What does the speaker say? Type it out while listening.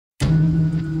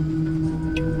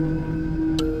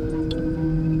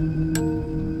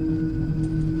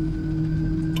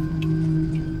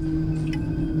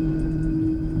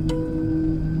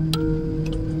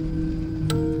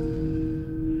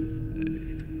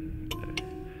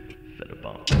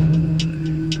Fed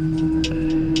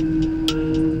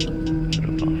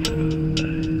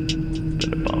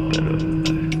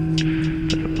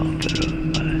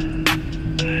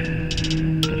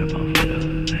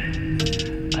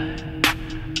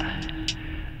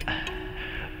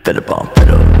up on fed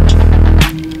up,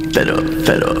 fed up,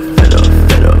 fed up, fed up,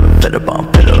 fed up, fed up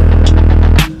on fed up,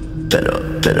 fed up,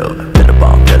 fed up, fed up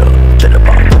on fed up, fed up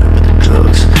on fed up with the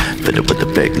drugs, fed up with the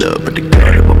fake love, but the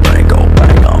gun in my brain go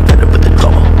bang on, fed up with the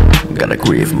drama. Gotta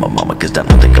grieve for my mama, cause I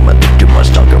don't think I'ma live too much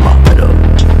longer. I'm fed up,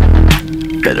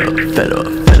 fed up, fed up,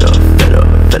 fed up, fed up,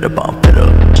 fed up on fed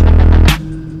up,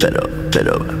 fed up, fed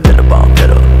up, fed up on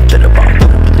fed up, fed up on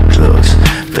fed up with the drugs,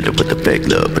 fed up with the fake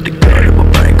love, but the gun in my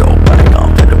brain go bang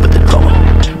on, fed up with the drama.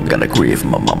 Gotta grieve for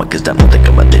my mama, cause I don't think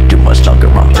I'ma live too much longer.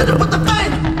 I'm fed up with the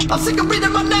pain, I'm sick of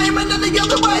reading my name and any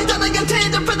other way that I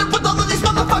intend. I'm fed up with all of these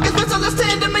motherfuckers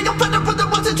misunderstanding me. I'm fed up with the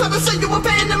ones that try to say you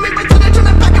abandon me, but then they turn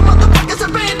back and motherfuckers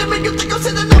abandon me. You think I'm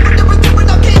sitting over there with you and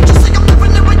I can't just see I'm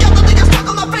living in reality. I'm stuck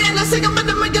on my fantasy, I'm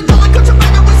in $1 million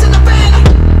contract, I was in a van.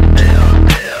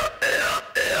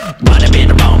 Might have been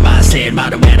the wrong mindset,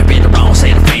 might have been the wrong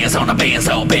set of fans on the band,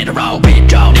 so been the wrong bit,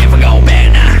 y'all never go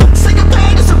back now. Say a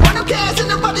bad, it's a one who cares, and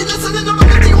nobody listening to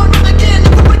what you want again.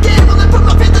 If I'm again, will I put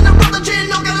my faith in the religion?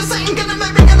 No gonna say, gonna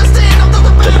make me understand, I'm not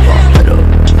the bad.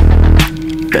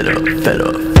 Fed up, fed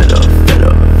up, fed up, fed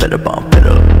up, fed up on fed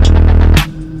up,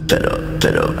 fed up,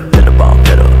 fed up, fed up on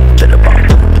fed up, fed up on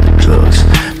fed up with the drugs,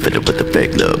 fed up with the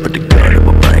fake love, but the gun in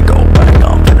my brain go bang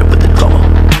on, fed up with the drama.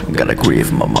 Gotta grieve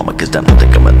for my mama, cause I don't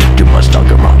think I'ma live too much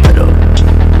longer. I'm fed up,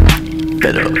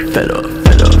 fed up, fed up,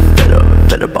 fed up, fed up,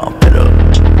 fed up on fed up,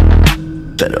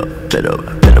 fed up, fed up,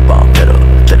 fed up on fed up,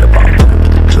 fed up on fed up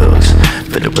with the drugs,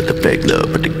 fed up with the fake love,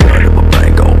 but the gun in my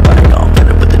brain go bang on.